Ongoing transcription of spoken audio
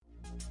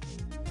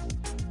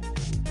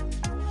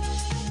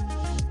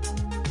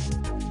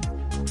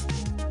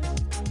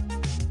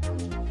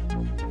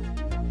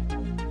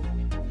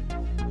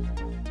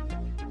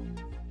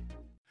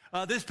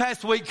This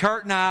past week,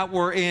 Kurt and I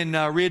were in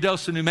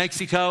Ruidoso, New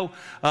Mexico.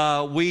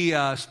 We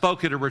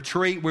spoke at a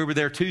retreat. We were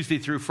there Tuesday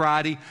through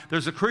Friday.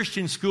 There's a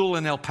Christian school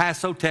in El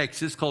Paso,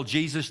 Texas called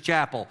Jesus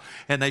Chapel,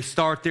 and they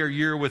start their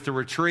year with a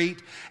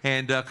retreat.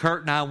 And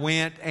Kurt and I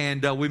went,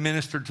 and we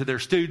ministered to their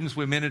students.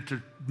 We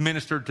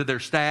ministered to their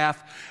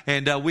staff,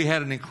 and we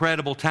had an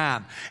incredible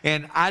time.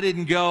 And we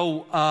didn't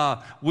go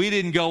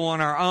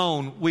on our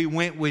own. We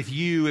went with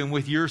you and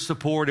with your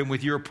support and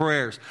with your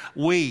prayers.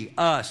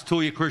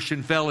 Tulia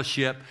Christian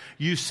Fellowship,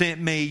 you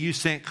sent me, you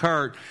sent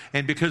Kurt,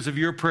 and because of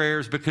your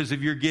prayers, because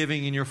of your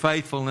giving and your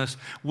faithfulness,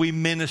 we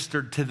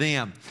ministered to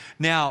them.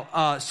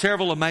 Now,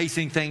 several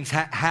amazing things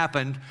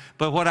happened,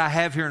 but what I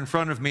have here in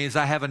front of me is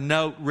I have a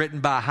note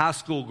written by a high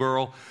school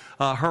girl.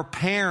 Her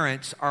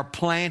parents are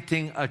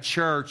planting a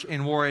church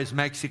in Juarez,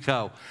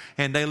 Mexico.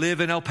 And they live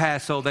in El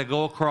Paso. They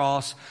go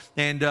across,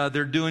 and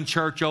they're doing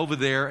church over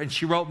there. And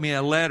she wrote me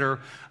a letter.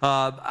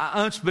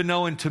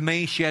 Unbeknown to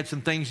me, she had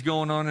some things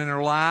going on in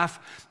her life.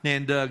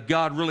 And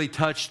God really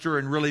touched her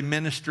and really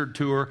ministered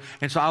to her.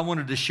 And so I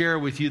wanted to share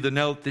with you the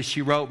note that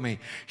she wrote me.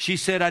 She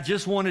said, I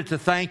just wanted to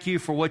thank you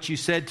for what you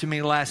said to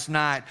me last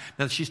night.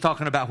 Now, she's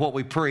talking about what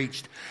we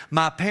preached.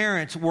 My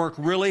parents work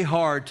really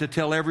hard to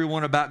tell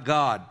everyone about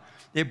God.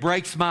 It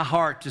breaks my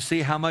heart to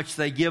see how much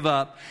they give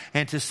up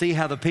and to see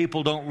how the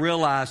people don't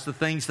realize the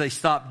things they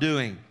stop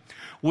doing.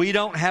 We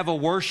don't have a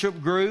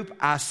worship group.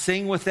 I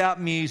sing without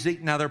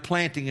music. Now they're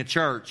planting a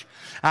church.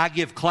 I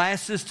give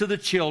classes to the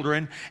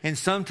children, and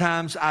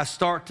sometimes I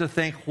start to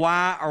think,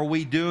 why are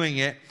we doing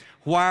it?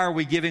 Why are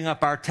we giving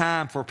up our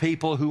time for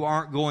people who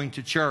aren't going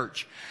to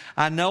church?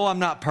 I know I'm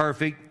not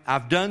perfect.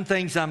 I've done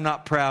things I'm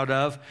not proud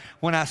of.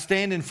 When I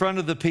stand in front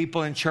of the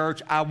people in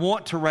church, I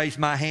want to raise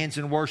my hands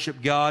and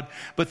worship God,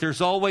 but there's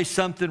always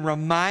something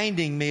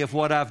reminding me of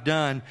what I've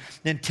done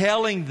and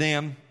telling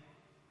them,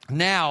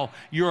 now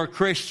you're a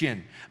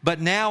Christian.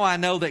 But now I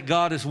know that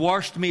God has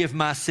washed me of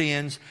my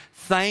sins.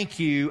 Thank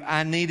you.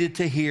 I needed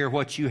to hear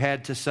what you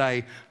had to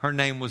say. Her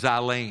name was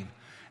Eileen.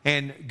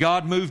 And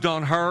God moved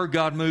on her.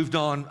 God moved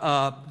on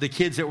the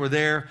kids that were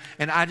there.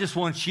 And I just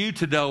want you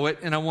to know it,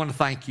 and I want to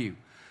thank you.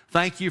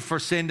 Thank you for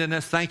sending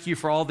us. Thank you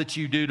for all that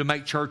you do to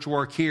make church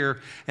work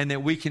here, and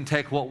that we can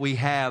take what we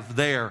have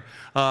there.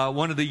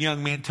 One of the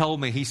young men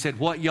told me, he said,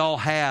 what y'all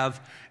have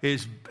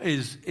is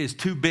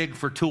too big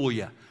for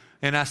Tulia.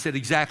 And I said,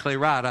 exactly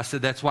right. I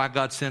said, that's why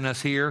God sent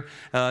us here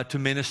to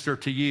minister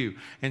to you.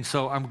 And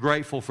so I'm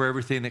grateful for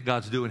everything that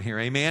God's doing here.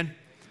 Amen?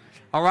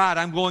 All right,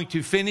 I'm going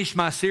to finish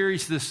my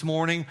series this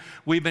morning.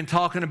 We've been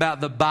talking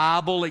about the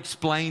Bible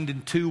explained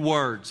in 2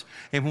 words.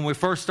 And when we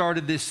first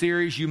started this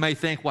series, you may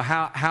think, well,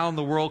 how in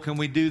the world can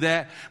we do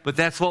that? But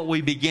that's what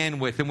we began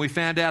with. And we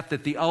found out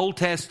that the Old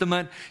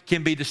Testament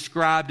can be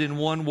described in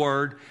 1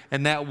 word,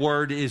 and that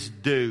word is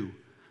do.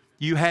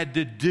 You had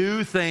to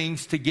do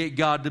things to get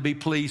God to be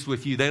pleased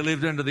with you. They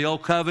lived under the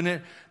Old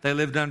Covenant. They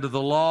lived under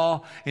the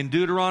law. In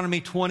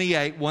Deuteronomy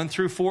 28, 1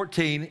 through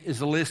 14 is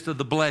a list of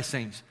the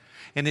blessings.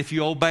 And if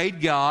you obeyed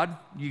God,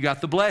 you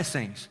got the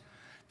blessings.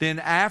 Then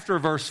after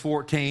verse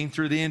 14,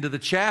 through the end of the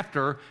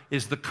chapter,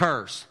 is the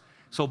curse.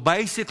 So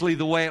basically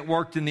the way it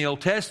worked in the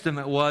Old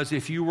Testament was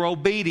if you were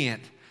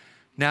obedient.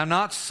 Now,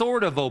 not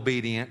sort of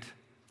obedient.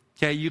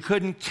 Okay, you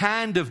couldn't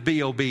kind of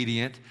be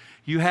obedient.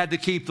 You had to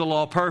keep the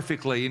law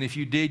perfectly. And if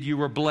you did, you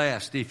were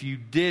blessed. If you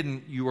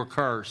didn't, you were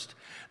cursed.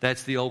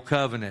 That's the Old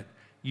Covenant.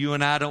 You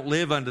and I don't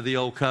live under the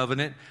Old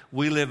Covenant.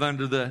 We live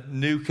under the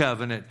New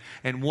Covenant.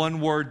 And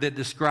one word that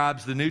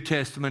describes the New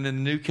Testament and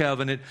the New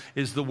Covenant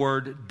is the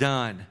word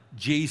done.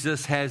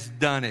 Jesus has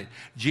done it.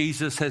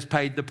 Jesus has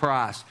paid the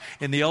price.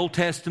 In the Old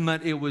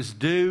Testament, it was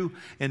due.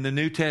 In the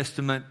New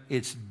Testament,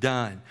 it's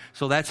done.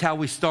 So that's how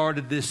we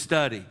started this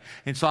study.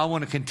 And so I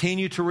want to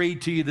continue to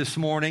read to you this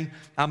morning.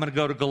 I'm going to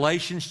go to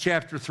Galatians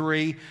chapter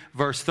 3,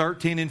 verse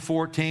 13 and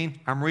 14.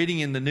 I'm reading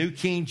in the New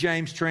King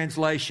James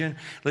translation.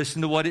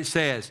 Listen to what it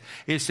says.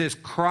 It says,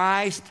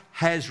 Christ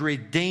has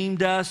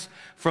redeemed us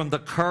from the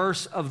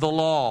curse of the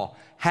law,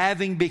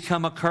 having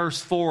become a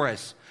curse for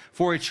us.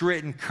 For it's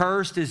written,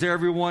 cursed is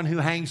everyone who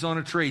hangs on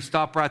a tree.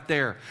 Stop right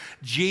there.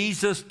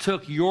 Jesus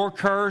took your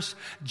curse.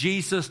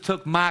 Jesus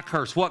took my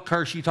curse. What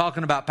curse are you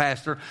talking about,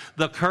 Pastor?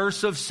 The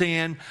curse of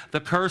sin,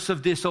 the curse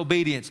of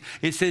disobedience.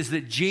 It says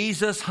that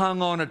Jesus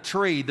hung on a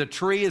tree. The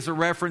tree is a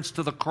reference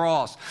to the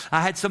cross.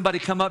 I had somebody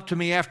come up to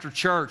me after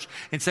church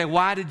and say,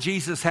 why did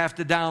Jesus have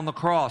to die on the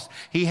cross?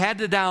 He had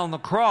to die on the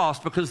cross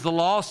because the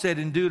law said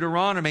in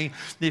Deuteronomy,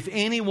 if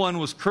anyone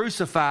was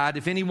crucified,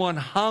 if anyone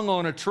hung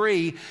on a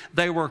tree,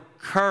 they were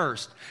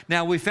cursed.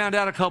 Now, we found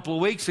out a couple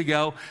of weeks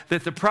ago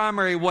that the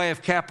primary way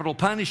of capital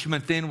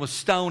punishment then was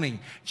stoning.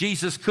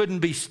 Jesus couldn't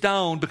be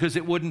stoned because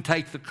it wouldn't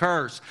take the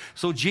curse.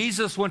 So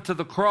Jesus went to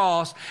the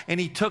cross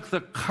and he took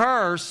the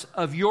curse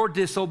of your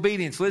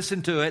disobedience.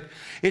 Listen to it.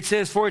 It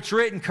says, for it's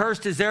written,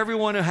 cursed is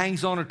everyone who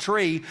hangs on a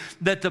tree,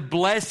 that the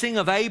blessing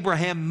of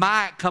Abraham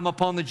might come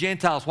upon the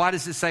Gentiles. Why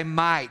does it say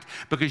might?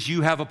 Because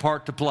you have a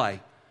part to play.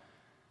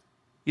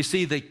 You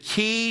see, the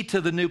key to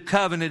the new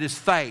covenant is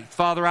faith.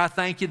 Father, I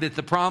thank you that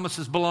the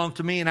promises belong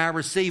to me and I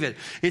receive it.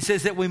 It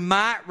says that we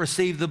might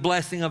receive the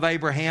blessing of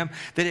Abraham,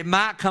 that it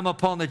might come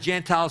upon the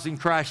Gentiles in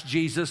Christ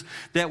Jesus,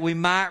 that we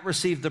might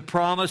receive the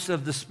promise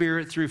of the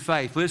Spirit through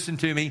faith. Listen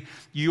to me,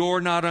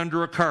 you're not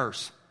under a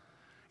curse.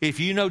 If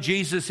you know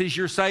Jesus is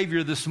your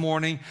Savior this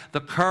morning,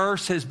 the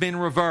curse has been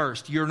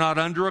reversed. You're not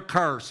under a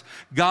curse.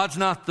 God's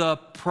not the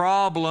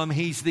problem,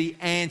 He's the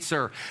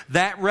answer.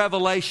 That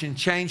revelation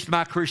changed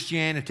my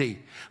Christianity.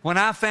 When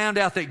I found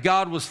out that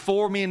God was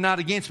for me and not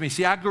against me.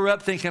 See, I grew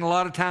up thinking a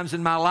lot of times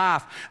in my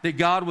life that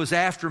God was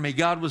after me,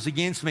 God was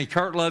against me.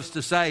 Kurt loves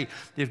to say,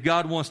 if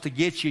God wants to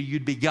get you,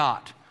 you'd be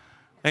got.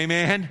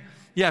 Amen?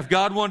 Yeah, if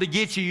God wanted to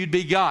get you, you'd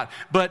be God.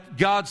 But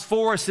God's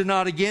for us and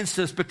not against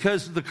us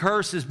because the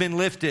curse has been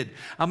lifted.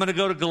 I'm going to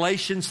go to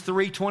Galatians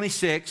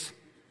 3:26.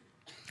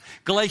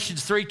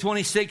 Galatians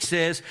 3:26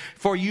 says,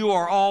 for you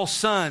are all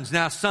sons.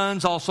 Now,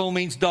 sons also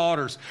means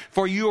daughters.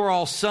 For you are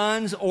all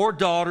sons or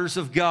daughters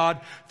of God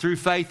through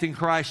faith in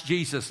Christ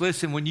Jesus.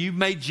 Listen, when you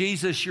made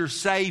Jesus your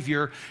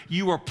Savior,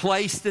 you were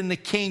placed in the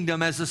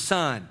kingdom as a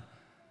son.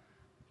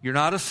 You're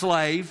not a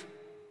slave.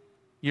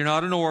 You're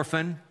not an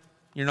orphan.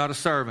 You're not a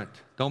servant.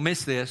 Don't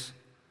miss this.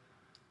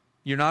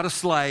 You're not a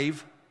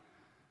slave.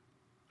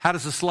 How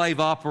does a slave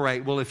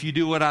operate? Well, if you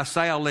do what I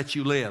say, I'll let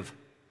you live.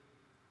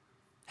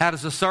 How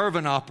does a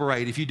servant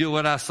operate? If you do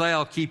what I say,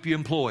 I'll keep you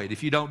employed.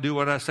 If you don't do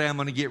what I say, I'm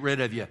going to get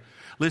rid of you.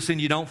 Listen,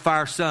 you don't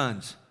fire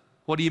sons.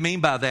 What do you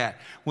mean by that?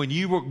 When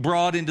you were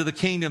brought into the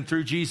kingdom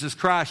through Jesus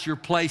Christ, you're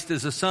placed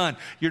as a son.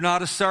 You're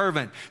not a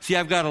servant. See,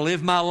 I've got to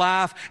live my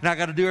life, and I've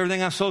got to do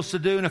everything I'm supposed to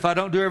do, and if I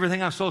don't do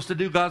everything I'm supposed to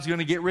do, God's going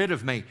to get rid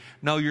of me.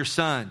 No, you're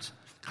sons.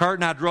 Kurt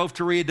and I drove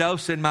to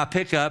Ruidoso in my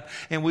pickup,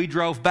 and we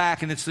drove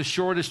back, and it's the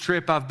shortest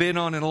trip I've been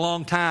on in a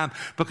long time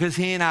because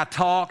he and I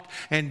talked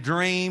and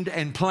dreamed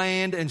and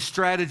planned and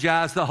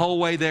strategized the whole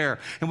way there.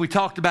 And we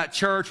talked about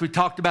church. We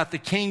talked about the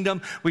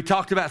kingdom. We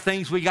talked about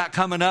things we got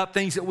coming up,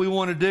 things that we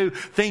want to do,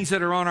 things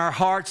that are on our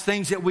hearts,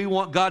 things that we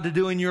want God to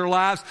do in your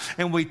lives.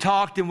 And we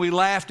talked and we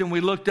laughed and we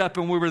looked up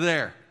and we were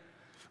there.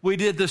 We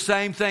did the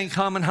same thing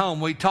coming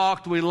home. We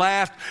talked, we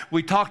laughed,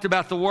 we talked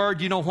about the Word.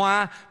 You know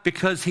why?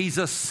 Because he's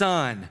a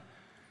son.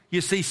 You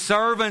see,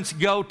 servants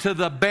go to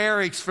the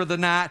barracks for the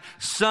night.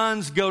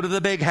 Sons go to the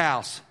big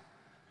house.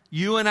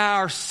 You and I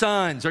are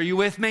sons. Are you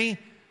with me?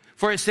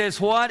 For it says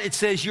what? It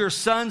says you're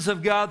sons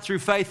of God through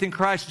faith in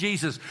Christ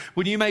Jesus.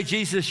 When you made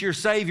Jesus your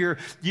Savior,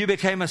 you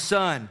became a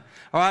son.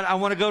 All right, I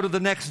want to go to the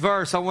next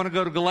verse. I want to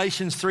go to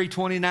Galatians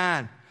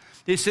 3:29.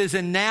 It says,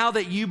 and now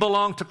that you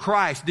belong to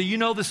Christ. Do you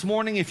know this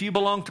morning if you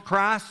belong to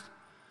Christ?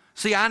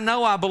 See, I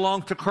know I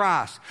belong to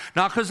Christ.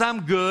 Not because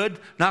I'm good,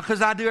 not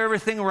because I do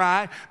everything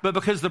right, but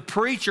because the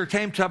preacher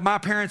came to my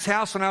parents'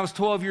 house when I was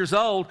 12 years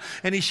old,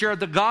 and he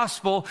shared the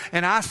gospel,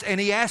 and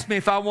he asked me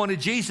if I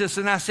wanted Jesus,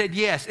 and I said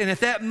yes. And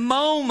at that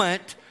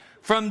moment,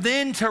 from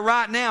then to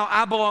right now,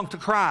 I belong to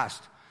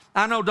Christ.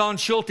 I know Don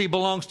Schulte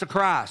belongs to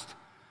Christ.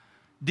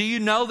 Do you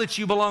know that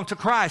you belong to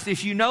Christ?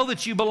 If you know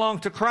that you belong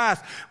to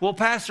Christ, well,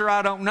 Pastor,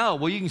 I don't know.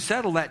 Well, you can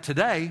settle that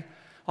today.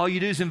 All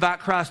you do is invite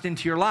Christ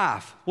into your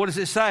life. What does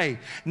it say?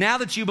 Now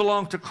that you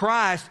belong to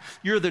Christ,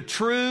 you're the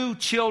true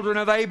children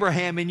of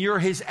Abraham and you're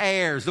his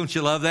heirs. Don't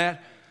you love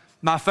that?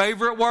 My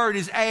favorite word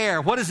is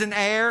heir. What is an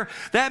heir?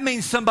 That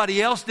means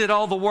somebody else did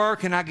all the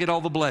work and I get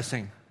all the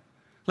blessing.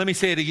 Let me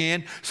say it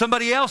again.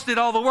 Somebody else did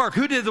all the work.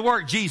 Who did the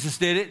work? Jesus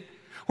did it.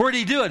 Where did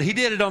he do it? He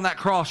did it on that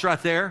cross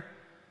right there.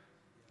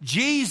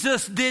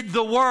 Jesus did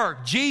the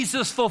work.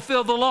 Jesus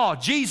fulfilled the law.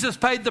 Jesus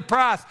paid the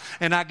price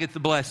and I get the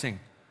blessing.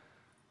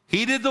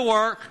 He did the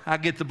work, I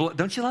get the blessing.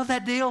 Don't you love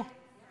that deal?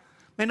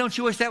 Man, don't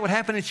you wish that would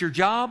happen at your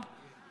job?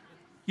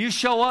 You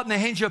show up and they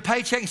hand you a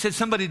paycheck and said,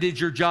 somebody did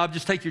your job,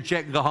 just take your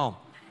check and go home.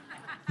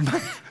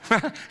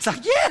 It's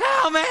like,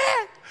 yeah, man.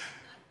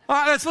 All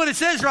right, that's what it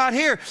says right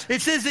here.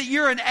 It says that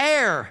you're an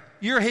heir.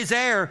 You're his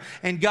heir.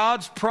 And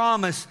God's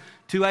promise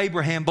to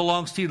Abraham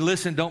belongs to you.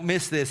 Listen, don't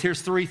miss this.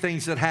 Here's 3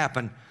 things that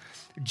happen.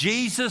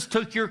 Jesus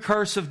took your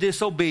curse of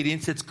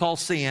disobedience. It's called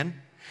sin.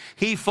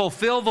 He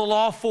fulfilled the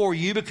law for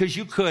you because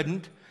you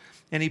couldn't.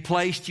 And he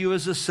placed you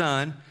as a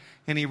son,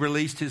 and he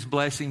released his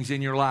blessings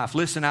in your life.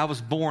 Listen, I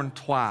was born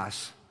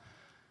twice.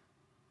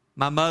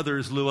 My mother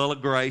is Luella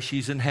Gray.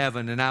 She's in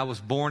heaven, and I was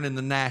born in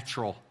the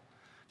natural.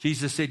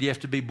 Jesus said you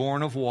have to be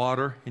born of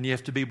water, and you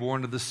have to be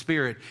born of the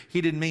Spirit. He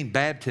didn't mean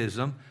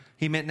baptism.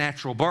 He meant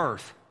natural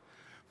birth.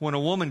 When a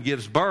woman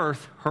gives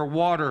birth, her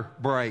water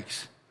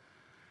breaks.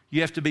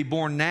 You have to be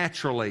born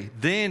naturally.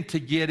 Then to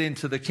get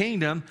into the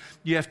kingdom,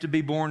 you have to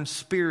be born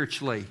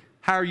spiritually.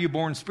 How are you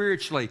born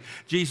spiritually?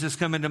 Jesus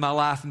come into my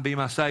life and be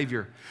my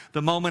Savior.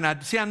 The moment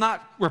I'm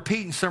not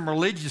repeating some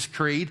religious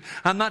creed.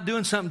 I'm not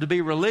doing something to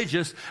be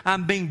religious.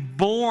 I'm being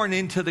born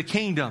into the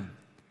kingdom.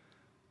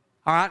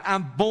 All right,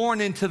 I'm born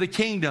into the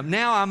kingdom.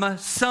 Now I'm a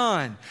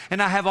son,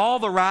 and I have all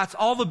the rights,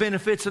 all the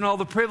benefits, and all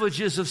the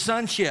privileges of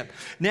sonship.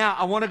 Now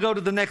I want to go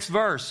to the next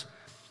verse.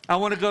 I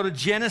want to go to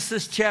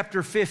Genesis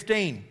chapter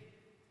 15.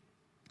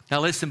 Now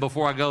listen,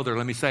 before I go there,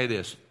 let me say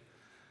this.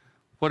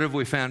 What have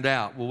we found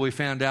out? Well, we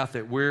found out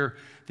that we're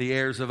the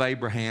heirs of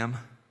Abraham.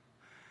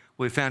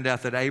 We found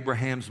out that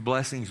Abraham's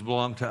blessings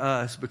belong to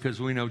us because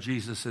we know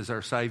Jesus is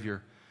our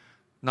Savior.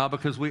 Not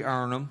because we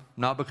earn them,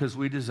 not because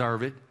we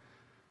deserve it,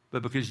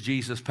 but because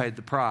Jesus paid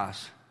the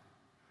price.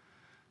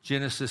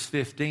 Genesis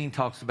 15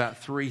 talks about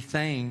 3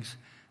 things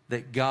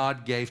that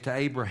God gave to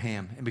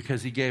Abraham. And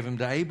because he gave them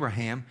to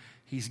Abraham,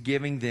 he's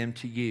giving them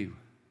to you.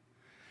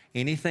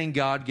 Anything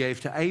God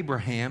gave to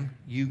Abraham,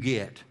 you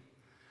get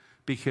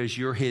because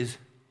you're his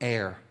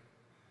heir.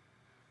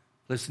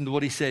 Listen to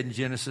what he said in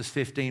Genesis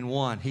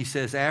 15:1. He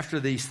says, after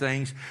these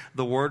things,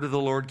 the word of the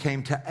Lord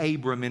came to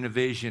Abram in a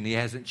vision. He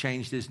hasn't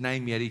changed his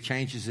name yet. He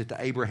changes it to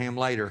Abraham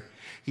later.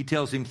 He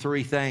tells him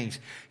 3 things.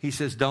 He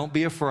says, don't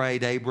be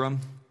afraid, Abram.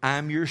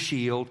 I'm your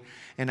shield,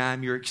 and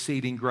I'm your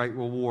exceeding great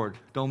reward.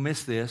 Don't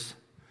miss this.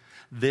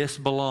 This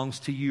belongs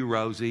to you,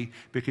 Rosie,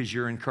 because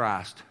you're in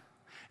Christ.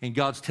 And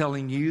God's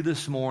telling you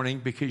this morning,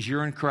 because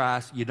you're in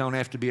Christ, you don't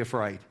have to be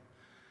afraid.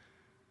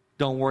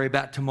 Don't worry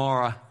about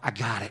tomorrow. I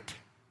got it.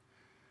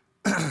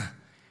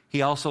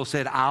 He also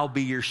said, I'll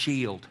be your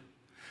shield.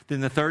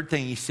 Then the third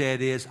thing he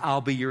said is, I'll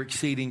be your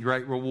exceeding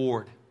great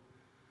reward.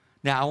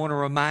 Now, I want to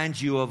remind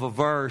you of a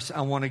verse.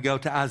 I want to go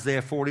to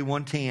Isaiah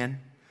 41:10.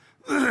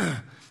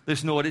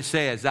 Listen to what it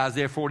says.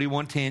 Isaiah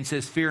 41:10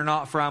 says, fear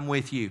not, for I'm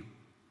with you.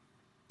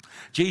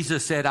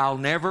 Jesus said, I'll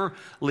never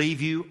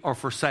leave you or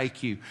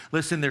forsake you.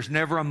 Listen, there's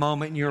never a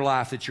moment in your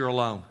life that you're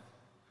alone.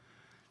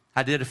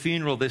 I did a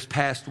funeral this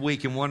past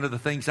week, and one of the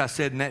things I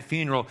said in that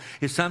funeral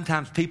is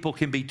sometimes people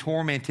can be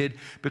tormented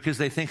because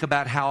they think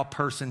about how a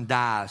person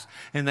dies.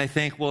 And they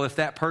think, well, if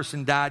that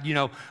person died,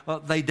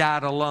 they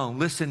died alone.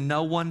 Listen,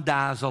 no one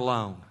dies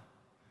alone.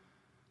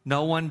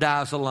 No one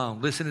dies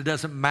alone. Listen, it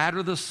doesn't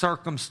matter the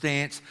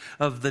circumstance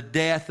of the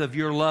death of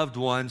your loved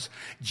ones.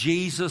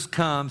 Jesus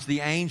comes, the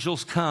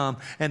angels come,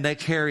 and they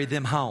carry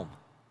them home.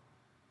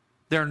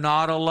 They're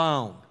not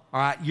alone. All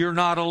right, you're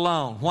not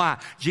alone. Why?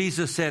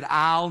 Jesus said,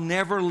 I'll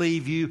never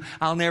leave you.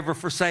 I'll never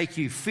forsake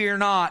you. Fear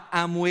not,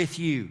 I'm with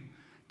you.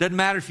 Doesn't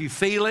matter if you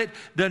feel it.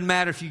 Doesn't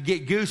matter if you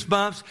get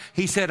goosebumps.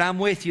 He said, I'm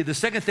with you. The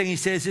second thing he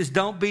says is,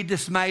 don't be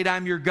dismayed,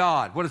 I'm your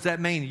God. What does that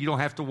mean? You don't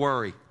have to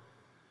worry.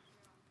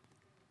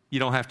 You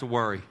don't have to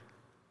worry.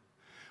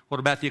 What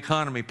about the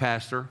economy,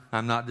 Pastor?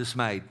 I'm not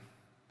dismayed.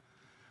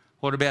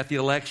 What about the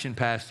election,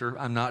 Pastor?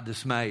 I'm not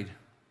dismayed.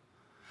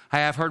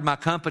 Hey, I've heard my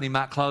company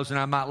might close and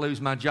I might lose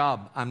my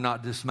job. I'm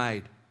not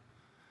dismayed.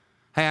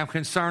 Hey, I'm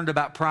concerned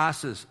about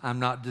prices. I'm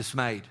not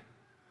dismayed.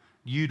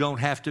 You don't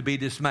have to be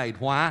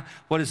dismayed. Why?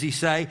 What does he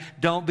say?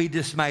 Don't be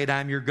dismayed.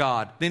 I'm your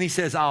God. Then he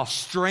says, I'll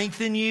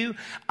strengthen you.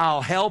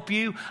 I'll help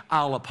you.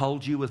 I'll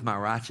uphold you with my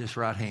righteous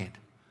right hand.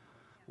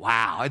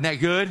 Wow. Isn't that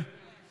good?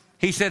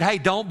 He said, hey,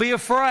 don't be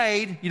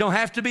afraid. You don't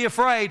have to be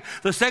afraid.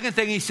 The second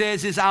thing he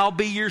says is, I'll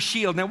be your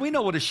shield. Now, we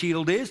know what a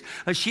shield is.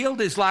 A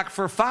shield is like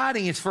for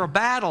fighting. It's for a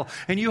battle.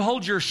 And you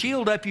hold your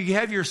shield up. You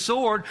have your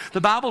sword.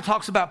 The Bible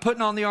talks about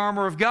putting on the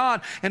armor of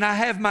God. And I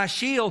have my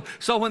shield.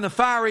 So when the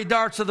fiery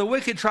darts of the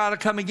wicked try to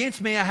come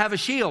against me, I have a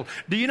shield.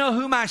 Do you know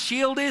who my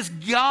shield is?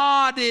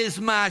 God is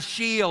my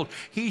shield.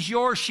 He's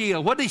your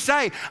shield. What did he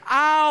say?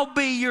 I'll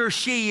be your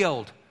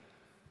shield.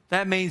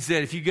 That means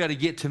that if you got to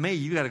get to me,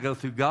 you got to go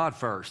through God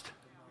first.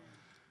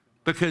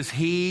 Because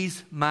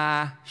he's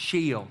my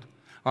shield.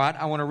 All right,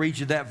 I want to read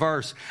you that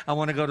verse. I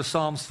want to go to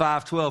Psalms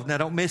 5:12. Now,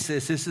 don't miss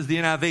this. This is the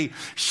NIV.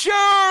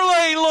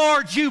 Surely,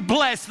 Lord, you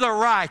bless the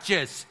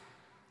righteous.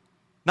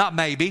 Not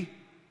maybe.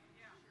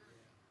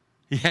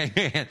 Yeah,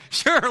 amen.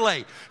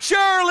 Surely,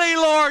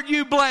 Lord,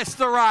 you bless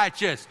the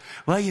righteous.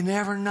 Well, you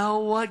never know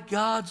what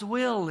God's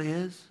will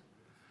is.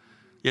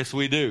 Yes,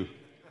 we do.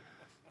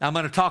 I'm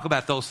going to talk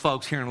about those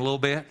folks here in a little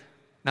bit.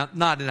 Now,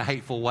 not in a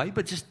hateful way,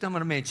 but just I'm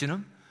going to mention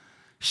them.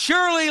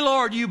 Surely,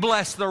 Lord, you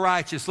bless the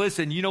righteous.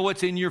 Listen, you know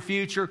what's in your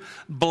future?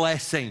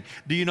 Blessing.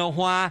 Do you know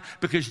why?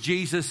 Because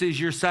Jesus is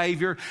your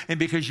Savior and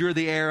because you're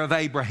the heir of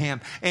Abraham.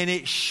 And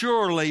it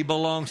surely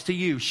belongs to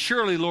you.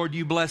 Surely, Lord,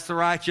 you bless the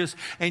righteous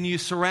and you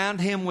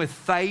surround him with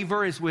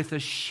favor as with a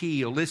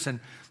shield.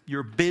 Listen,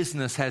 your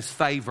business has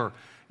favor.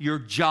 Your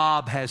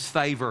job has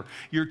favor.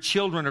 Your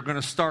children are going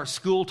to start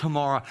school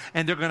tomorrow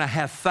and they're going to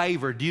have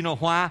favor. Do you know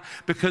why?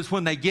 Because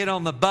when they get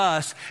on the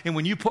bus and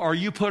when you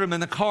put them in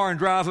the car and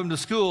drive them to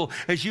school,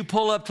 as you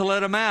pull up to let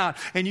them out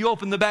and you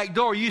open the back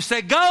door, you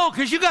say, go,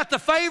 because you got the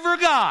favor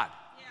of God.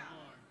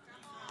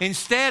 Yeah.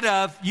 Instead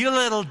of, you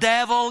little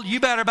devil, you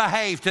better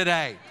behave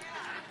today.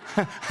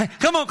 Yeah.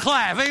 Come on,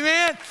 clap.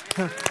 Amen?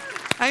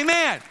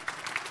 Amen.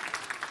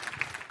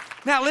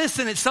 Now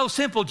listen, it's so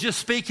simple. Just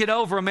speak it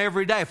over them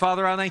every day.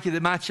 Father, I thank you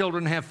that my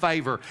children have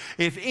favor.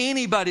 If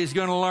anybody's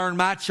going to learn,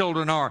 my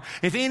children are.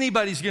 If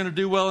anybody's going to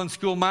do well in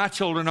school, my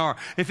children are.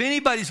 If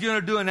anybody's going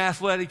to do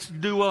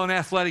well in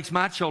athletics,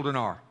 my children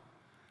are.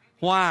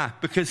 Why?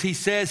 Because he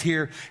says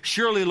here,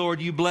 surely, Lord,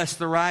 you bless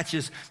the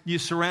righteous. You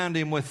surround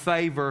him with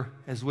favor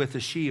as with a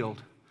shield.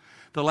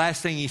 The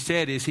last thing he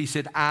said is, he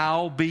said,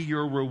 I'll be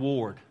your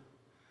reward.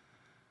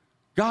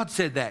 God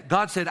said that.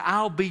 God said,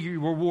 I'll be your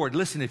reward.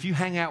 Listen, if you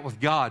hang out with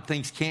God,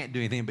 things can't do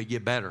anything but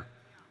get better.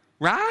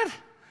 Right?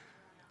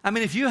 I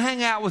mean, if you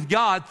hang out with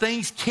God,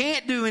 things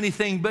can't do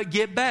anything but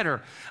get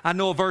better. I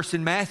know a verse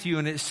in Matthew,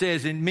 and it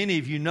says, and many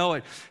of you know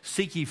it,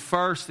 seek ye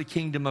first the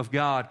kingdom of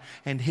God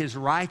and His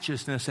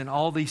righteousness, and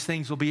all these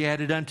things will be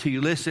added unto you.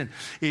 Listen,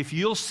 if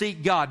you'll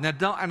seek God,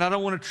 now I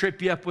don't want to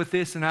trip you up with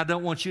this, and I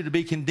don't want you to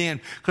be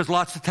condemned, because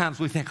lots of times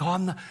we think,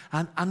 oh,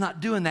 I'm not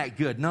doing that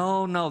good.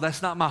 No,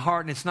 that's not my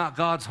heart, and it's not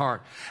God's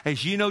heart.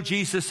 As you know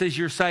Jesus as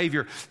your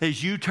Savior,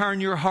 as you turn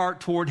your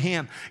heart toward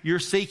Him, you're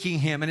seeking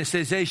Him. And it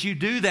says, as you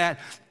do that,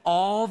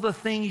 all the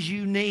things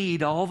you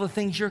need, all the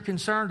things you're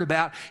concerned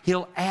about,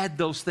 He'll add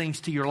those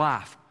things to your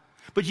life.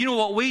 But you know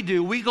what we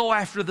do? We go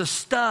after the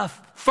stuff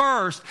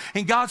first.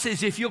 And God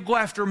says, if you'll go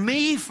after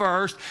me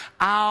first,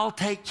 I'll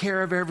take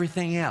care of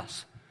everything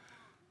else.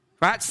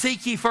 Right?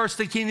 Seek ye first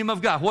the kingdom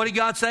of God. What did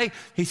God say?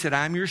 He said,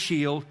 I'm your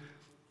shield.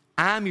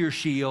 I'm your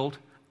shield.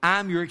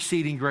 I'm your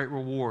exceeding great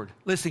reward.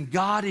 Listen,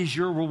 God is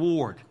your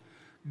reward.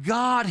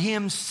 God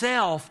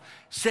Himself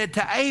said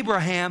to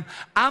Abraham,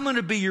 I'm going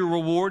to be your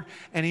reward.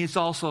 And He's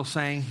also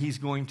saying He's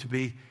going to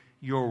be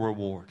your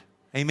reward.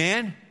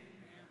 Amen?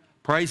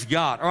 Praise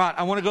God. All right,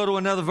 I want to go to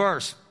another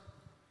verse.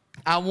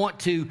 I want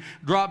to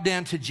drop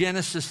down to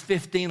Genesis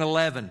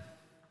 15:11.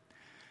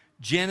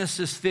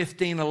 Genesis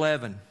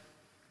 15:11.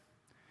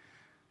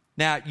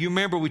 Now, you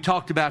remember we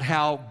talked about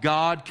how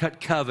God cut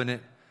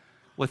covenant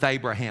with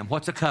Abraham.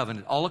 What's a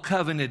covenant? All a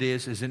covenant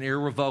is an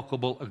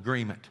irrevocable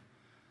agreement.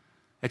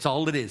 It's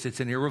all it is. It's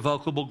an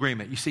irrevocable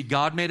agreement. You see,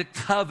 God made a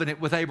covenant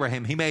with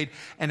Abraham. He made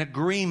an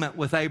agreement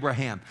with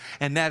Abraham.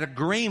 And that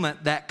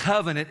agreement, that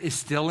covenant, is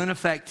still in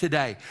effect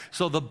today.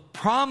 So the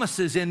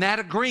promises in that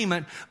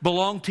agreement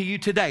belong to you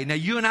today. Now,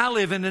 you and I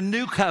live in a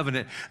new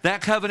covenant. That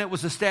covenant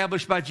was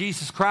established by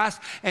Jesus Christ,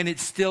 and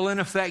it's still in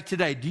effect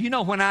today. Do you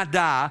know when I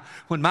die,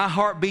 when my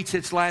heart beats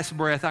its last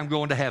breath, I'm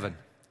going to heaven?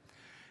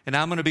 And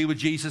I'm going to be with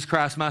Jesus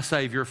Christ, my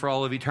Savior, for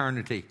all of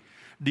eternity.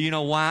 Do you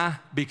know why?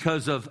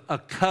 Because of a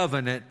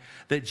covenant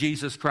that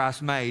Jesus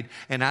Christ made,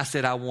 and I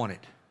said I want it.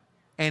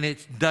 And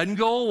it doesn't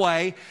go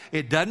away.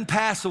 It doesn't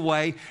pass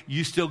away.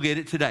 You still get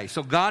it today.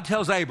 So God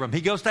tells Abram, He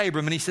goes to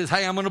Abram and He says,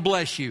 hey, I'm going to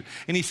bless you.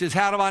 And He says,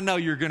 how do I know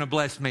you're going to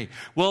bless me?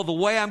 Well, the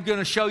way I'm going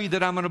to show you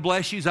that I'm going to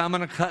bless you is I'm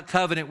going to cut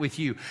covenant with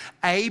you.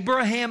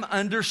 Abraham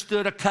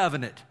understood a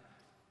covenant.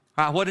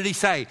 What did he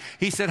say?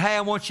 He said, hey,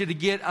 I want you to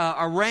get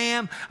a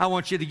ram. I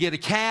want you to get a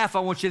calf. I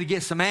want you to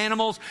get some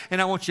animals.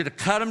 And I want you to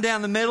cut them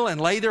down the middle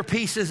and lay their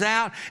pieces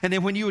out. And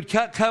then when you would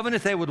cut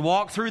covenant, they would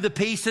walk through the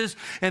pieces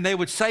and they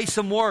would say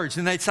some words.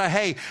 And they'd say,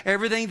 hey,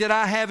 everything that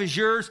I have is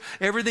yours.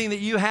 Everything that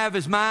you have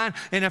is mine.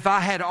 And if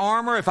I had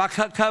armor, if I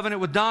cut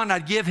covenant with Don,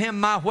 I'd give him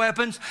my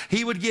weapons.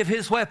 He would give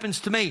his weapons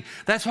to me.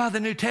 That's why the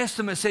New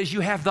Testament says you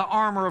have the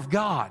armor of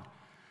God.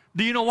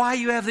 Do you know why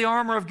you have the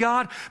armor of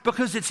God?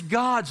 Because it's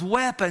God's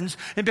weapons,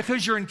 and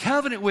because you're in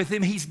covenant with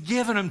Him, He's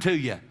given them to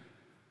you.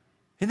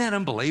 Isn't that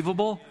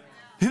unbelievable?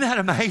 Isn't that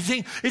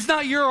amazing? It's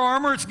not your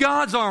armor, it's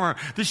God's armor.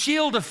 The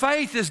shield of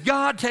faith is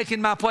God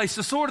taking my place.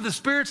 The sword of the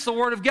Spirit's the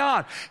Word of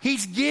God.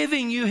 He's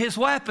giving you His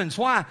weapons.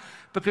 Why?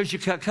 Because you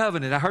cut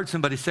covenant. I heard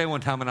somebody say one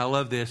time, and I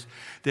love this,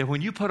 that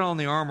when you put on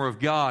the armor of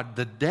God,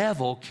 the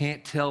devil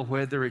can't tell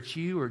whether it's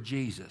you or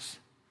Jesus.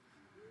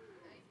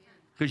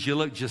 Because you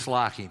look just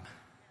like Him.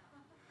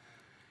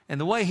 And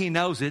the way he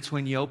knows it's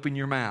when you open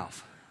your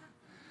mouth.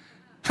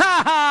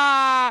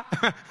 Ha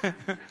ha!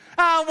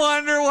 I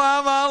wonder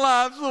why my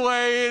life's the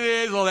way it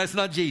is. Well, that's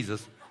not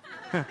Jesus.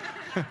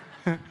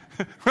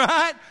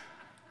 Right?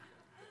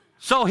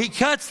 So he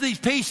cuts these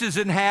pieces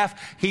in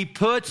half. He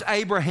puts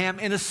Abraham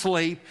in a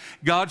sleep.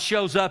 God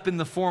shows up in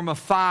the form of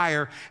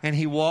fire, and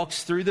He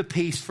walks through the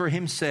piece for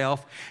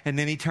Himself. And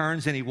then He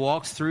turns and He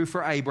walks through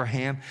for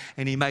Abraham,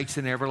 and He makes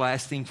an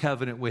everlasting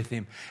covenant with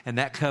him. And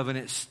that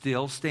covenant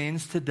still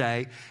stands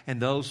today, and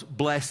those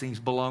blessings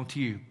belong to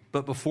you.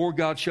 But before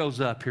God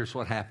shows up, here's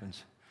what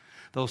happens.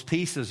 Those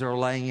pieces are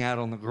laying out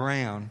on the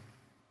ground,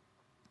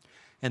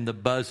 and the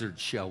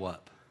buzzards show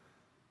up.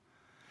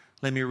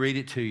 Let me read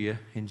it to you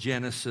in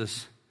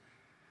Genesis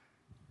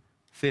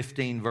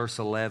 15, verse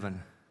 11.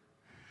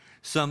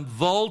 Some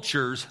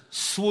vultures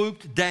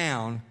swooped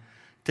down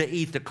to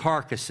eat the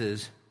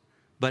carcasses,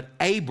 but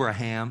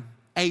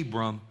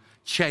Abram,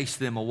 chased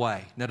them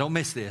away. Now, don't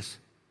miss this.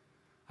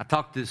 I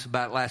talked this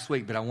about last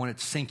week, but I want it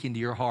to sink into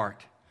your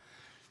heart.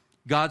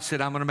 God said,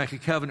 I'm going to make a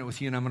covenant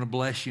with you, and I'm going to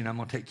bless you, and I'm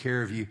going to take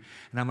care of you,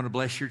 and I'm going to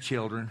bless your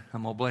children.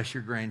 I'm going to bless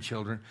your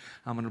grandchildren.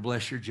 I'm going to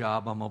bless your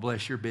job. I'm going to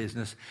bless your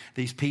business.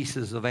 These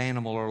pieces of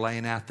animal are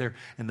laying out there,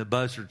 and the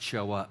buzzards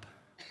show up.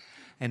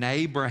 And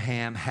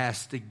Abraham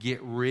has to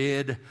get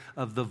rid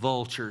of the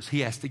vultures.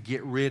 He has to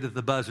get rid of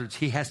the buzzards.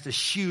 He has to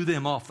shoo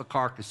them off the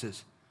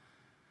carcasses.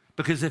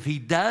 Because if he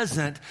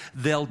doesn't,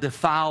 they'll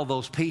defile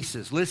those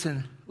pieces.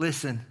 Listen.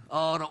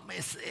 Oh, don't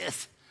miss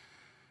this.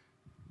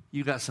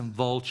 You got some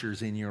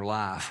vultures in your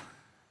life,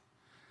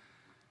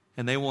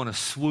 and they want to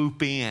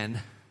swoop in,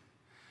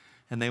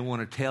 and they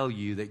want to tell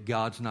you that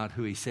God's not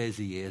who He says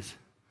He is,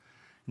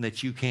 and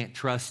that you can't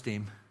trust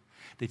Him,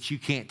 that you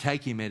can't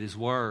take him at his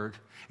word.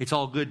 It's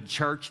all good in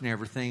church and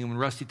everything. And when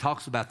Rusty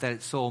talks about that,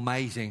 it's so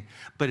amazing.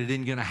 But it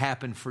isn't going to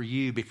happen for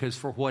you because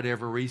for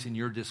whatever reason,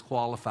 you're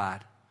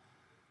disqualified.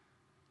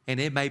 And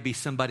it may be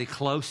somebody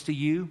close to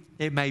you.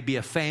 It may be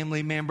a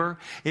family member.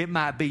 It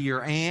might be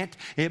your aunt.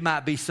 It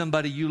might be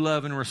somebody you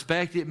love and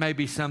respect. It may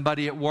be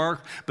somebody at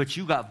work. But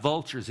you got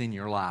vultures in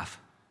your life.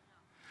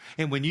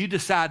 And when you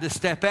decide to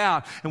step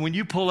out and when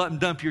you pull up and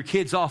dump your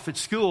kids off at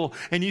school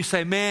and you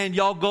say, man,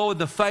 y'all go with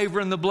the favor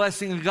and the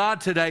blessing of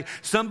God today,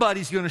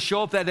 somebody's going to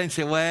show up that day and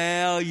say,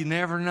 well, you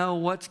never know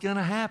what's going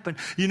to happen.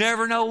 You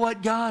never know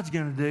what God's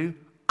going to do.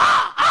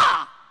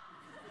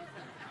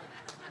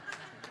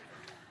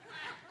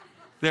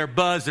 They're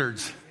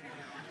buzzards.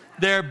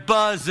 They're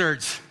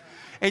buzzards.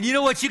 And you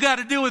know what you got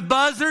to do with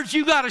buzzards?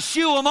 You got to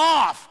shoo them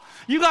off.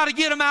 You got to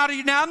get them out of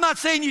you. Now, I'm not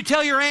saying you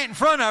tell your aunt in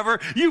front of her,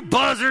 you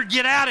buzzard,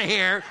 get out of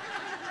here.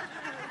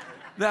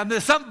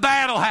 Something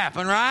bad will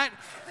happen, right?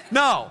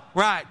 No,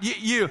 right.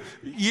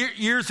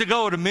 Years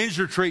ago at a men's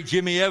retreat,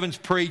 Jimmy Evans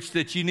preached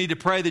that you need to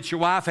pray that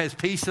your wife has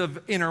peace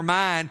in her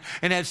mind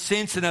and has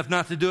sense enough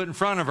not to do it in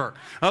front of her.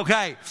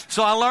 Okay,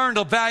 so I learned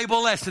a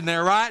valuable lesson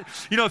there, right?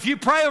 You know, if you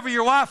pray over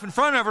your wife in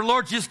front of her,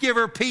 Lord, just give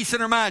her peace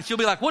in her mind. She'll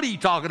be like, what are you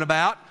talking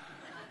about?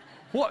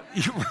 What?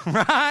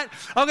 Right?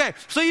 Okay,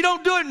 so you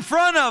don't do it in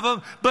front of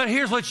them, but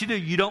here's what you do.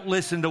 You don't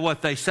listen to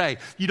what they say.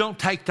 You don't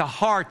take to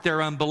heart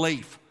their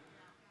unbelief.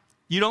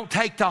 You don't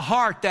take to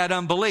heart that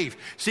unbelief.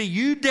 See,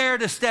 you dare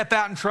to step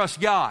out and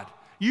trust God.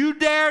 You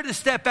dare to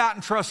step out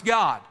and trust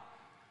God.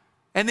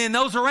 And then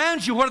those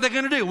around you, what are they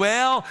going to do?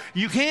 Well,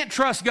 you can't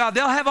trust God.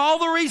 They'll have all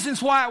the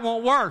reasons why it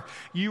won't work.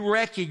 You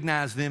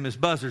recognize them as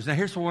buzzards. Now,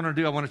 here's what I want to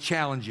do. I want to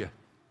challenge you.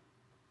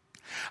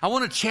 I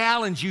want to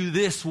challenge you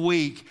this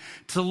week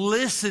to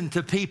listen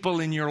to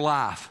people in your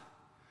life.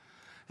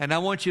 And I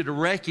want you to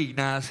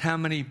recognize how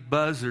many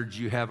buzzards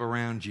you have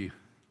around you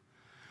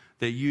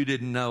that you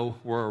didn't know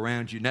were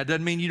around you. Now, that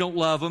doesn't mean you don't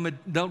love them.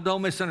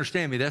 Don't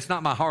misunderstand me. That's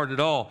not my heart at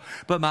all.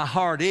 But my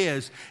heart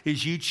is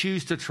you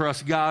choose to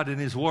trust God and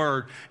His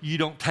Word. You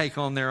don't take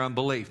on their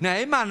unbelief. Now,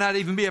 it might not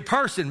even be a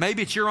person.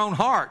 Maybe it's your own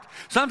heart.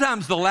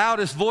 Sometimes the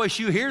loudest voice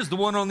you hear is the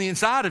one on the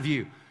inside of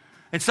you.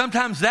 And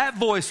sometimes that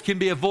voice can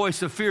be a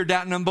voice of fear,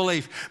 doubt, and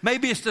unbelief.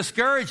 Maybe it's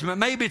discouragement.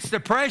 Maybe it's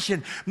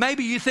depression.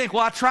 Maybe you think,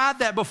 well, I tried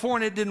that before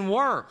and it didn't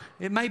work.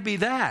 It may be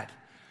that.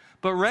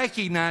 But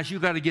recognize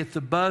you've got to get the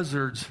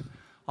buzzards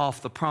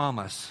off the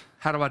promise.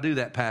 How do I do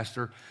that,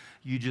 Pastor?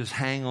 You just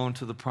hang on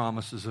to the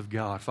promises of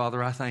God.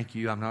 Father, I thank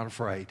you. I'm not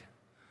afraid.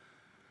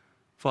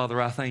 Father,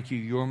 I thank you.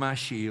 You're my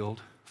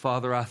shield.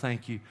 Father, I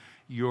thank you.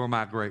 You're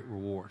my great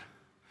reward.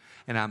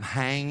 And I'm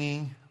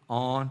hanging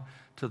on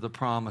to the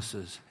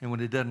promises. And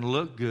when it doesn't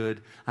look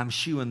good, I'm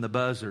shooing the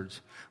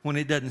buzzards. When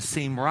it doesn't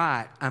seem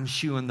right, I'm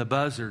shooing the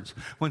buzzards.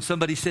 When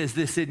somebody says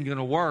this isn't going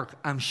to work,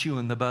 I'm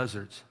shooing the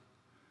buzzards.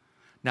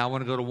 Now, I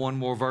want to go to one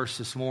more verse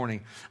this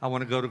morning. I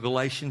want to go to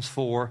Galatians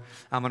 4.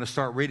 I'm going to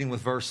start reading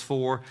with verse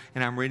 4,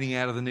 and I'm reading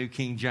out of the New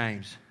King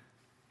James.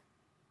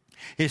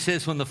 It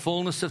says, when the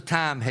fullness of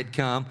time had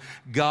come,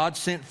 God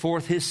sent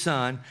forth His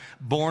Son,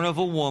 born of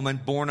a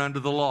woman, born under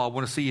the law. I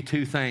want to see you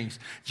two things.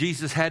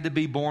 Jesus had to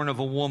be born of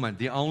a woman.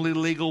 The only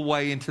legal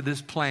way into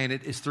this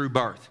planet is through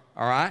birth.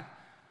 All right?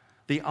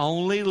 The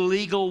only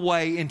legal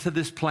way into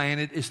this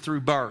planet is through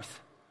birth.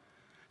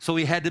 So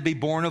He had to be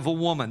born of a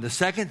woman. The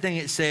second thing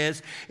it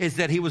says is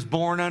that He was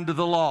born under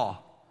the law.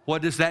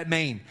 What does that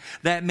mean?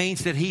 That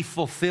means that He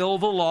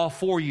fulfilled the law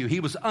for you.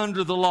 He was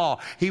under the law.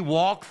 He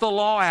walked the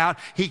law out.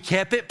 He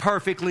kept it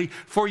perfectly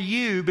for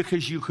you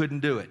because you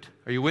couldn't do it.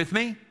 Are you with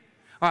me?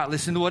 All right,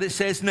 listen to what it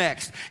says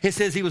next. It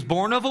says He was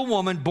born of a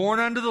woman, born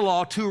under the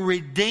law, to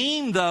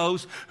redeem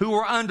those who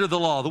were under the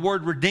law. The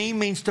word redeem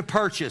means to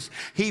purchase.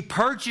 He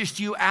purchased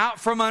you out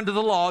from under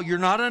the law. You're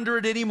not under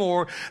it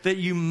anymore, that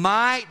you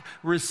might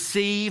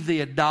receive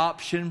the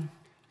adoption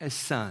as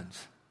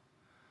sons.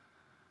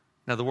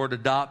 Now, the word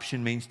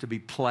adoption means to be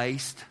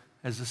placed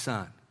as a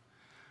son.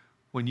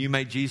 When you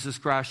made Jesus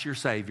Christ your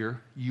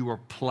Savior, you were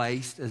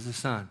placed as a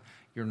son.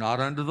 You're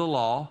not under the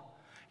law.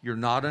 You're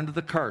not under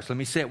the curse. Let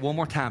me say it one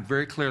more time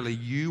very clearly.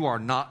 You are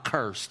not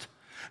cursed.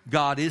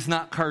 God is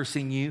not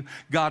cursing you.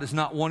 God is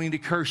not wanting to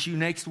curse you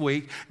next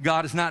week.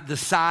 God is not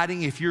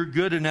deciding if you're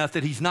good enough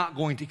that He's not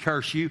going to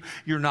curse you.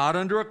 You're not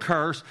under a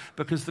curse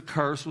because the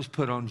curse was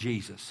put on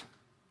Jesus.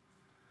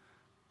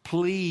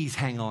 Please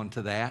hang on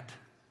to that.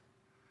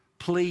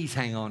 Please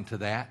hang on to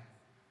that.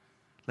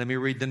 Let me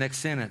read the next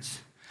sentence.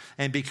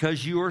 And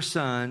because you are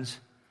sons,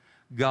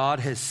 God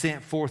has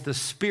sent forth the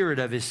Spirit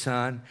of His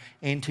Son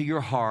into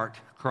your heart,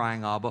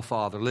 crying, Abba,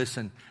 Father.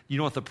 Listen, you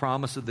know what the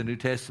promise of the New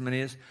Testament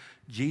is?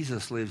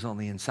 Jesus lives on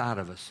the inside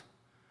of us.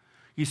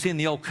 You see, in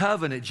the Old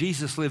Covenant,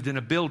 Jesus lived in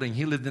a building.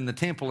 He lived in the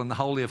temple in the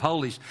Holy of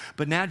Holies.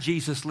 But now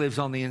Jesus lives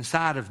on the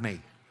inside of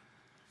me.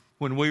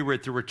 When we were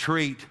at the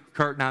retreat,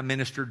 Kurt and I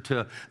ministered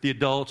to the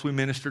adults, we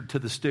ministered to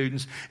the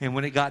students, and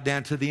when it got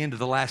down to the end of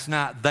the last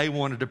night, they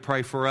wanted to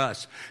pray for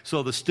us.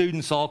 So the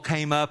students all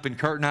came up, and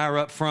Kurt and I are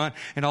up front,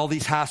 and all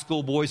these high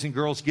school boys and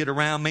girls get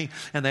around me,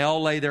 and they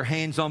all lay their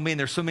hands on me, and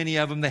there's so many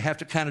of them, they have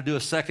to kind of do a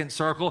second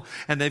circle,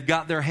 and they've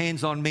got their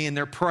hands on me, and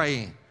they're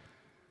praying.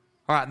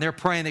 All right, and they're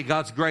praying that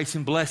God's grace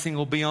and blessing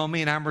will be on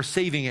me, and I'm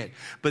receiving it.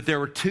 But there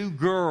were two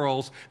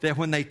girls that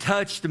when they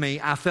touched me,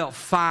 I felt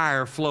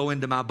fire flow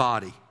into my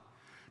body.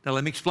 Now,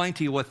 let me explain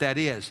to you what that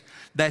is.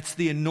 That's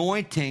the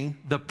anointing,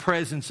 the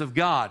presence of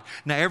God.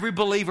 Now, every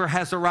believer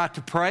has a right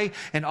to pray,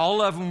 and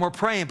all of them were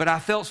praying, but I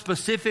felt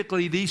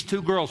specifically these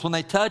two girls. When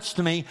they touched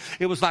me,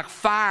 it was like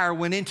fire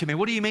went into me.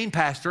 What do you mean,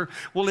 Pastor?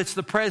 Well, it's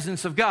the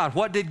presence of God.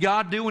 What did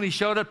God do when He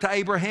showed up to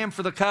Abraham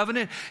for the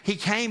covenant? He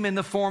came in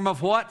the form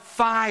of what?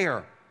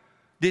 Fire.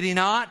 Did He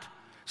not?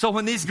 So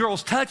when these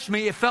girls touched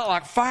me, it felt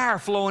like fire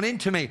flowing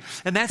into me.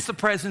 And that's the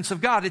presence of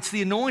God. It's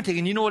the anointing.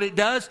 And you know what it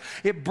does?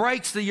 It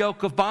breaks the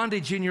yoke of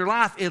bondage in your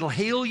life. It'll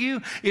heal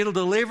you. It'll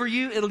deliver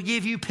you. It'll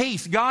give you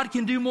peace. God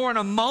can do more in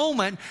a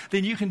moment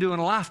than you can do in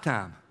a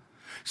lifetime.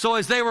 So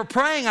as they were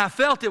praying, I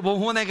felt it. Well,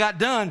 when they got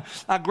done,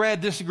 I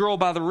grabbed this girl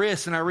by the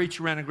wrist, and I reached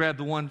around and grabbed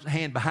the one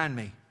hand behind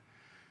me.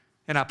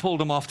 And I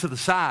pulled him off to the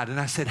side. And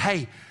I said,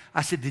 hey,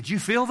 did you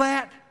feel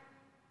that?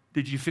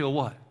 Did you feel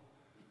what?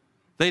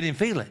 They didn't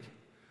feel it.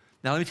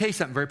 Now, let me tell you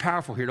something very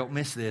powerful here. Don't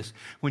miss this.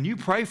 When you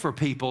pray for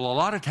people, a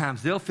lot of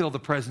times they'll feel the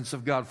presence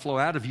of God flow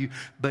out of you,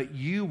 but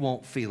you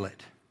won't feel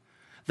it.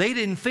 They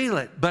didn't feel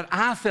it, but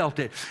I felt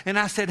it. And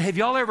I said, have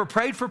y'all ever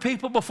prayed for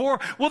people before?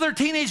 Well, they're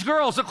teenage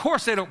girls. Of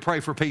course they don't pray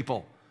for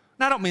people.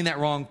 And I don't mean that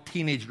wrong,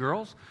 teenage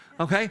girls.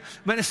 Okay?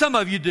 But some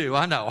of you do.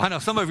 I know.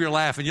 Some of you are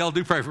laughing. Y'all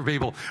do pray for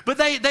people. But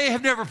they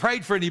have never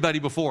prayed for anybody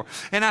before.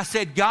 And I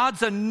said,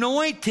 God's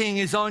anointing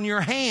is on your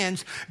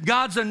hands.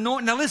 God's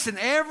anointing. Now listen,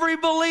 every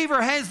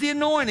believer has the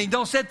anointing.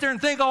 Don't sit there and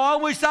think, oh, I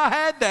wish I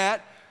had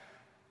that.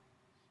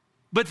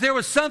 But there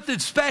was something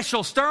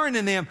special stirring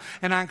in them.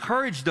 And I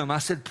encouraged them. I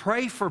said,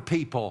 pray for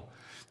people.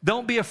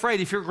 Don't be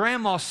afraid. If your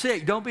grandma's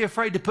sick, don't be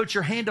afraid to put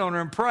your hand on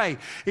her and pray.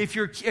 If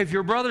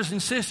your brothers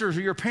and sisters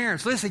or your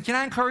parents, listen, can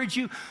I encourage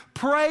you?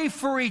 Pray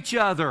for each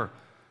other.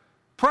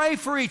 Pray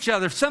for each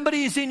other. If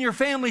somebody is in your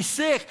family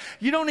sick,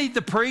 you don't need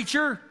the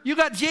preacher. You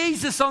got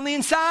Jesus on the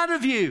inside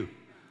of you.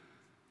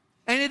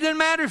 And it doesn't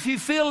matter if you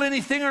feel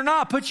anything or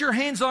not. Put your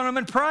hands on them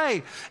and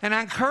pray. And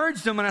I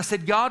encouraged them, and I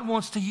said, God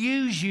wants to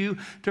use you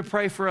to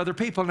pray for other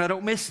people. Now,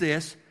 don't miss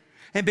this.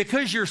 And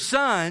because you're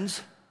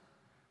sons,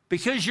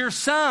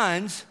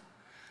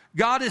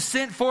 God has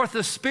sent forth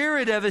the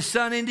Spirit of His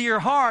Son into your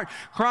heart,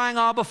 crying,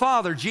 Abba,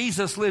 Father.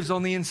 Jesus lives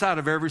on the inside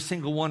of every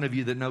single one of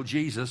you that know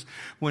Jesus.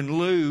 When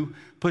Lou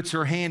puts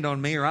her hand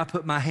on me, or I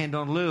put my hand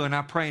on Lou, and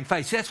I pray in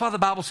faith. See, that's why the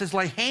Bible says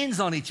lay hands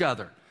on each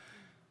other.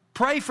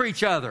 Pray for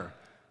each other.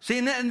 See,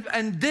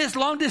 and this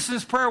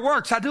long-distance prayer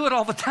works. I do it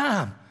all the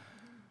time.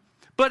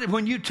 But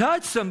when you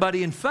touch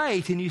somebody in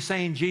faith and you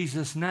say in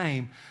Jesus'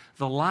 name,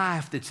 the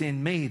life that's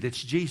in me,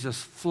 that's Jesus,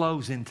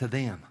 flows into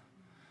them.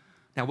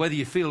 Now, whether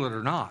you feel it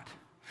or not.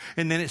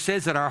 And then it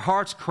says that our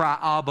hearts cry,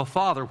 Abba,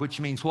 Father, which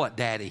means what?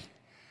 Daddy.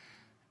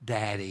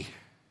 Daddy.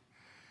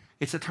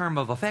 It's a term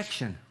of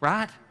affection,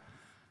 right?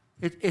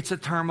 It's a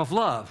term of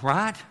love,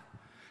 right?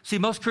 See,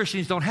 most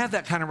Christians don't have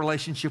that kind of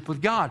relationship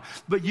with God,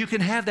 but you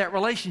can have that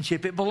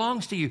relationship. It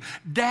belongs to you.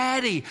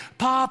 Daddy,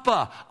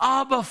 Papa,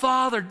 Abba,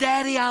 Father,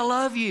 Daddy, I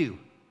love you.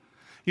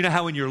 You know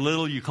how when you're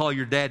little, you call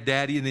your dad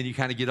Daddy, and then you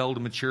kind of get old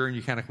and mature, and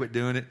you kind of quit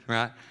doing it,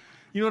 right?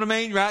 You know what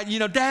I mean, right? You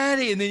know,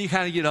 Daddy, and then you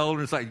kind of get older,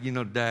 and it's like, you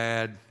know,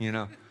 Dad, you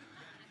know.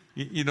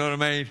 You know what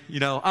I mean?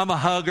 You know, I'm a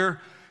hugger,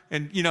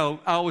 and, you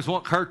know, I always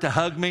want Kurt to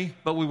hug me,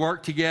 but we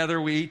work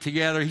together, we eat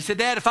together. He said,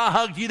 Dad, if I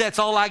hugged you, that's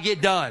all I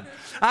get done.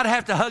 I'd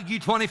have to hug you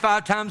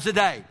 25 times a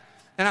day.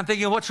 And I'm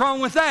thinking, what's wrong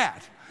with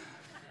that?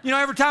 You know,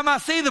 every time I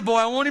see the boy,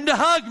 I want him to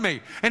hug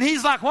me. And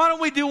he's like, why don't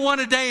we do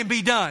one a day and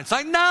be done? It's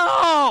like,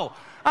 no,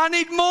 I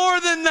need more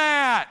than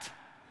that.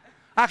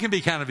 I can be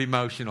kind of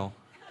emotional.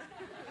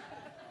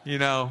 You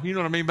know what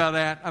I mean by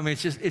that? I mean,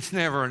 it's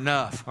never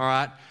enough, all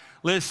right?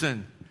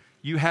 Listen,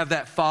 you have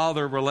that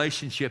father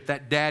relationship,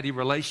 that daddy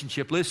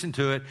relationship. Listen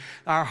to it.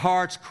 Our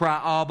hearts cry,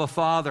 Abba,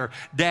 Father,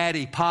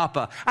 Daddy,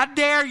 Papa. I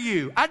dare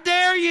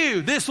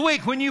you this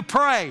week when you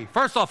pray.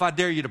 First off, I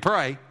dare you to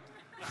pray.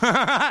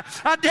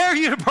 I dare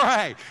you to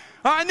pray.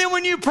 All right, and then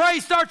when you pray,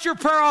 start your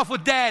prayer off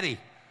with Daddy.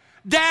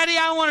 Daddy,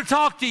 I want to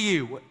talk to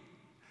you.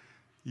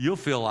 You'll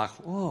feel like,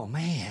 oh,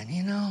 man,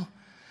 you know,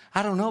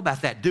 I don't know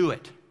about that. Do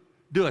it.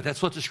 Do it.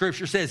 That's what the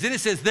Scripture says. Then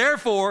it says,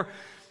 therefore,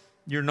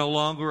 you're no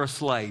longer a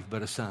slave,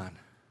 but a son.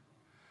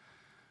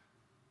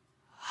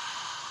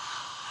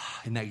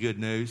 Isn't that good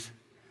news?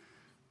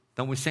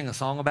 Don't we sing a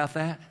song about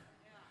that?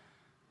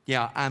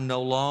 Yeah, I'm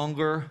no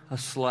longer a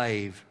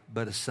slave,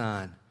 but a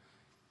son.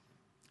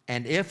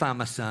 And if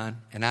I'm a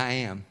son, and I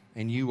am,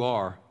 and you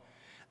are,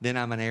 then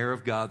I'm an heir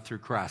of God through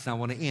Christ. Now, I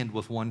want to end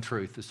with one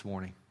truth this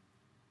morning.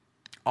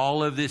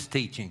 All of this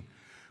teaching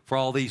for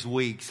all these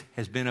weeks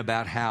has been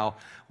about how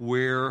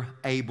we're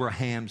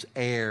Abraham's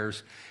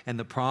heirs and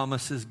the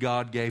promises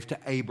God gave to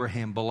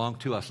Abraham belong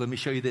to us. Let me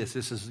show you this.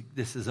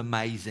 This is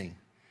amazing.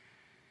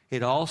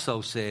 It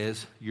also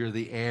says you're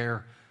the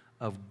heir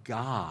of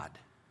God.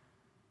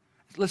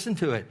 Listen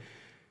to it.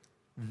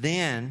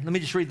 Then, let me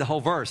just read the whole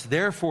verse.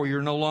 Therefore,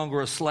 you're no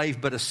longer a slave,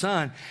 but a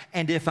son.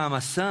 And if I'm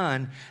a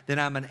son, then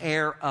I'm an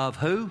heir of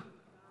who?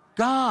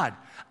 God.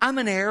 I'm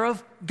an heir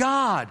of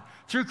God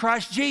through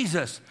Christ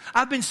Jesus.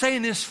 I've been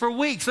saying this for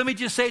weeks. Let me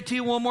just say it to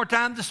you one more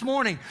time this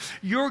morning.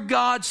 You're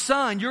God's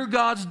son. You're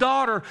God's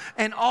daughter.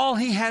 And all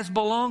He has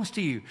belongs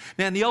to you.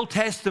 Now, in the Old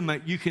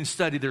Testament, you can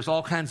study. There's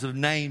all kinds of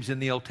names in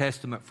the Old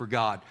Testament for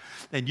God.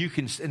 And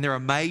they're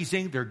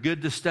amazing. They're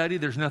good to study.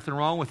 There's nothing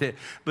wrong with it.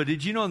 But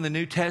did you know in the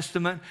New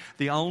Testament,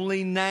 the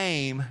only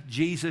name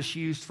Jesus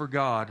used for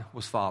God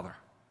was Father?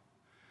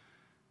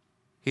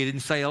 He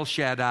didn't say El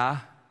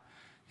Shaddai.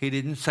 He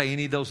didn't say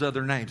any of those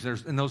other names.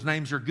 And those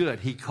names are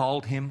good. He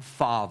called Him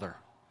Father.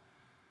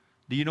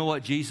 Do you know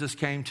what Jesus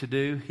came to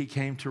do? He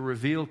came to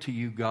reveal to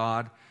you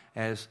God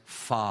as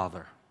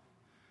Father.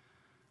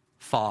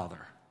 Father.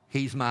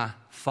 He's my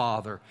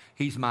Father.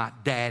 He's my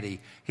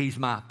daddy. He's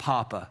my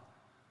papa.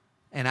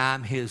 And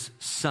I'm His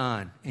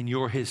son. And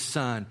you're His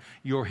son.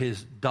 You're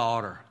His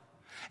daughter.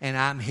 And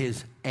I'm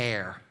His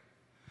heir.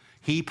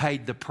 He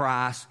paid the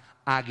price.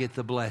 I get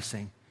the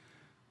blessing.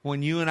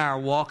 When you and I are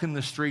walking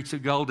the streets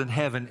of golden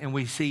heaven and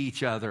we see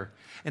each other,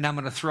 and I'm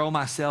going to throw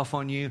myself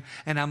on you,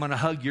 and I'm going to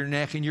hug your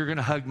neck, and you're going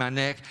to hug my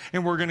neck,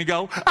 and we're going to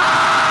go,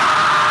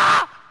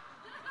 ah!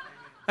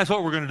 That's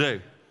what we're going to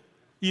do.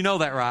 You know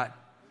that, right?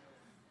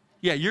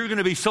 Yeah, you're going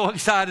to be so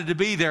excited to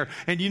be there.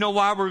 And you know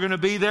why we're going to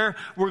be there?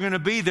 We're going to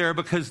be there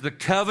because the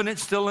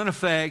covenant's still in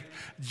effect.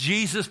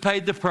 Jesus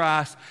paid the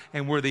price,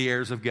 and we're the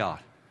heirs of God.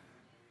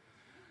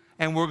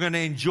 And we're going to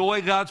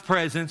enjoy God's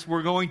presence.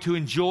 We're going to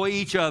enjoy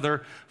each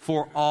other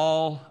for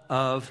all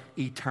of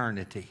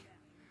eternity.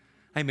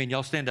 Amen.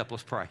 Y'all stand up.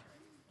 Let's pray.